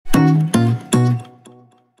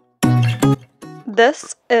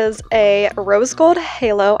This is a rose gold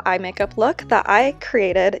halo eye makeup look that I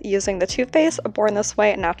created using the Too Faced Born This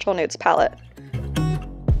Way Natural Nudes palette.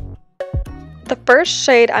 The first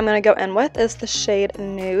shade I'm going to go in with is the shade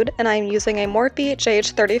Nude, and I'm using a Morphe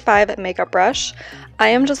JH35 makeup brush. I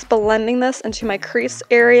am just blending this into my crease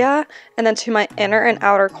area and then to my inner and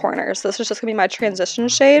outer corners. This is just going to be my transition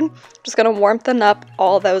shade. Just going to warmthen up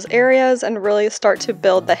all those areas and really start to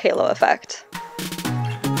build the halo effect.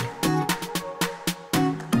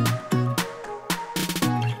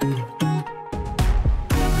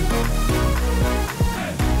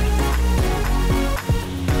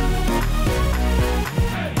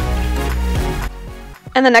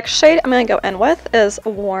 And the next shade I'm going to go in with is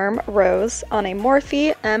Warm Rose on a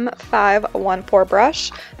Morphe M514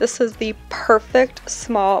 brush. This is the perfect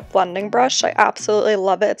small blending brush. I absolutely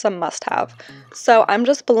love it. It's a must-have. So I'm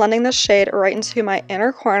just blending this shade right into my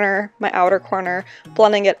inner corner, my outer corner,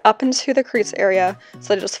 blending it up into the crease area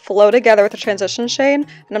so they just flow together with the transition shade,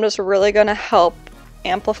 and I'm just really going to help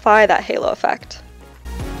amplify that halo effect.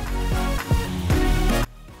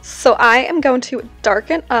 So I am going to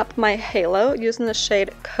darken up my halo using the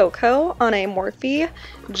shade Cocoa on a Morphe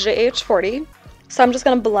JH40. So I'm just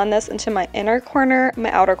going to blend this into my inner corner,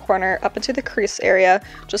 my outer corner, up into the crease area,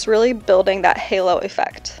 just really building that halo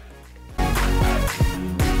effect.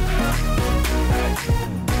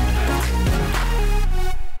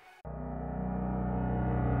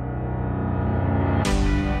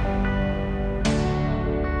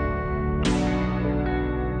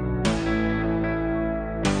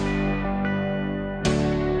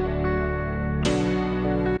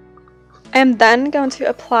 I am then going to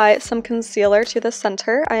apply some concealer to the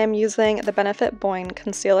center. I am using the Benefit Boing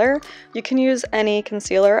concealer. You can use any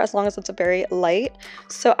concealer as long as it's very light.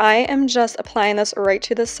 So I am just applying this right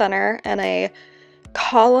to the center in a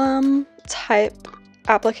column type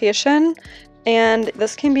application. And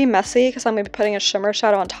this can be messy because I'm going to be putting a shimmer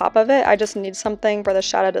shadow on top of it. I just need something for the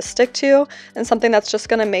shadow to stick to and something that's just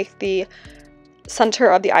going to make the center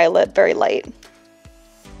of the eyelid very light.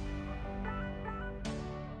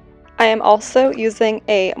 I am also using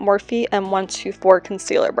a Morphe M124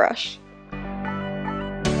 concealer brush.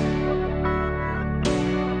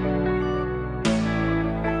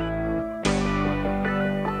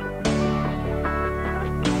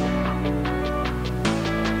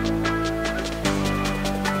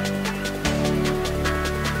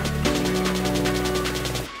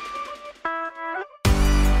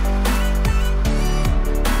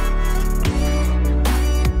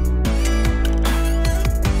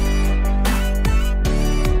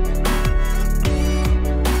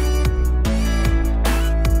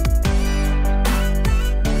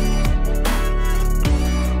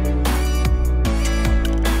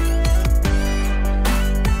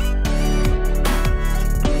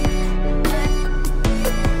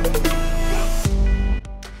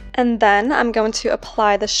 And then I'm going to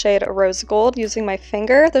apply the shade Rose Gold using my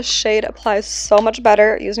finger. The shade applies so much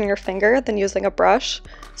better using your finger than using a brush.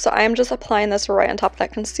 So I am just applying this right on top of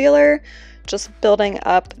that concealer, just building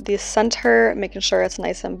up the center, making sure it's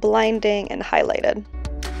nice and blinding and highlighted.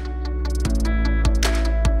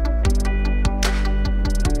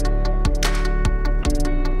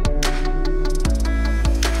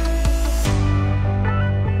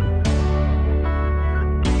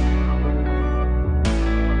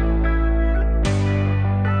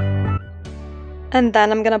 And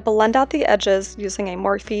then I'm going to blend out the edges using a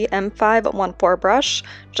Morphe M514 brush,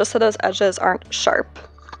 just so those edges aren't sharp.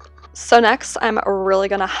 So next, I'm really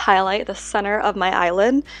going to highlight the center of my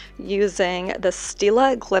eyelid using the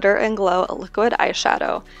Stile Glitter and Glow Liquid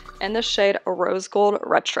Eyeshadow in the shade Rose Gold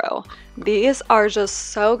Retro. These are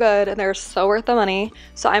just so good and they're so worth the money.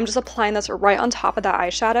 So I'm just applying this right on top of that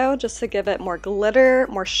eyeshadow just to give it more glitter,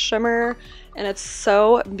 more shimmer, and it's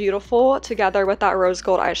so beautiful together with that rose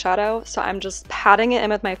gold eyeshadow. So I'm just patting it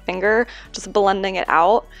in with my finger, just blending it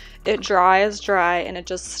out. It dries dry and it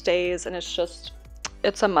just stays, and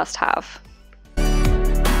it's a must-have.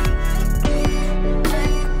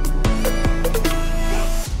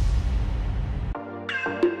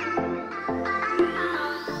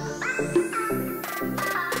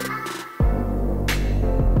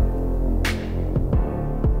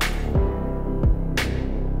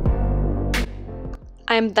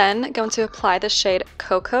 I'm then going to apply the shade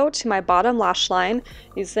Cocoa to my bottom lash line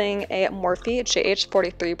using a Morphe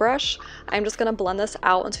JH43 brush. I'm just going to blend this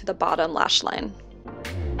out into the bottom lash line.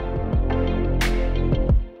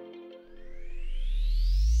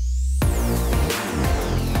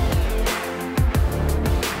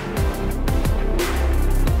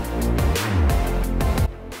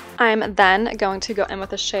 I'm then going to go in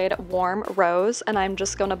with the shade Warm Rose, and I'm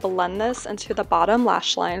just going to blend this into the bottom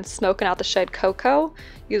lash line, smoking out the shade Cocoa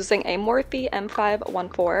using a Morphe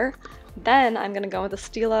M514. Then I'm going to go with the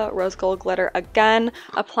Stile Rose Gold Glitter again,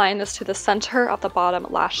 applying this to the center of the bottom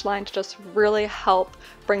lash line to just really help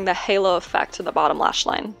bring the halo effect to the bottom lash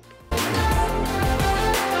line.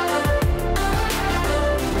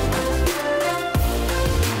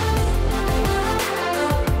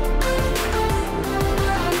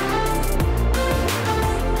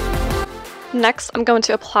 Next, I'm going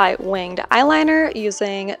to apply winged eyeliner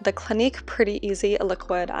using the Clinique Pretty Easy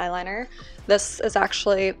Liquid Eyeliner. This is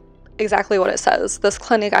actually exactly what it says. This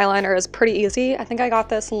Clinique eyeliner is pretty easy. I think I got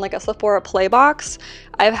this in like a Sephora Play box.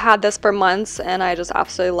 I've had this for months and I just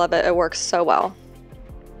absolutely love it. It works so well.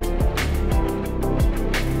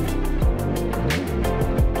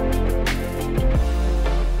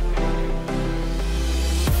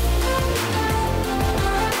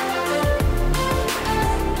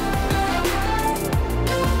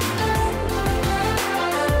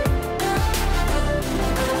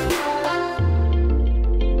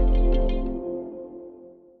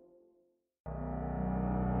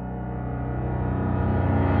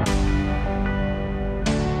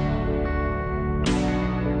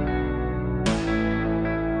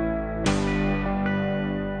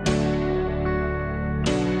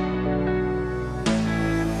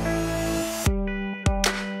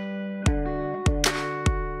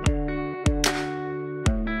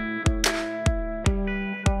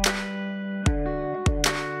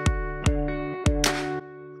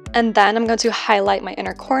 And then I'm going to highlight my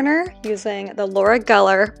inner corner using the Laura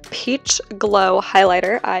Geller Peach Glow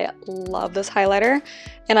highlighter. I love this highlighter,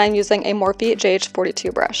 and I'm using a Morphe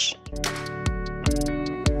JH42 brush.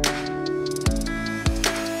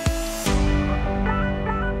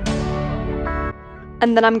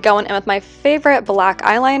 And then I'm going in with my favorite black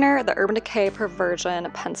eyeliner, the Urban Decay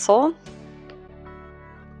Perversion pencil.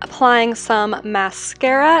 Applying some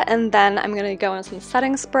mascara, and then I'm going to go in with some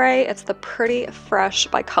setting spray. It's the Pretty Fresh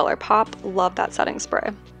by ColourPop. Love that setting spray.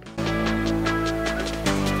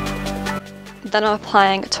 Then I'm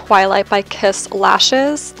applying Twilight by Kiss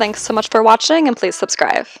lashes. Thanks so much for watching, and please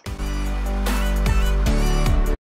subscribe.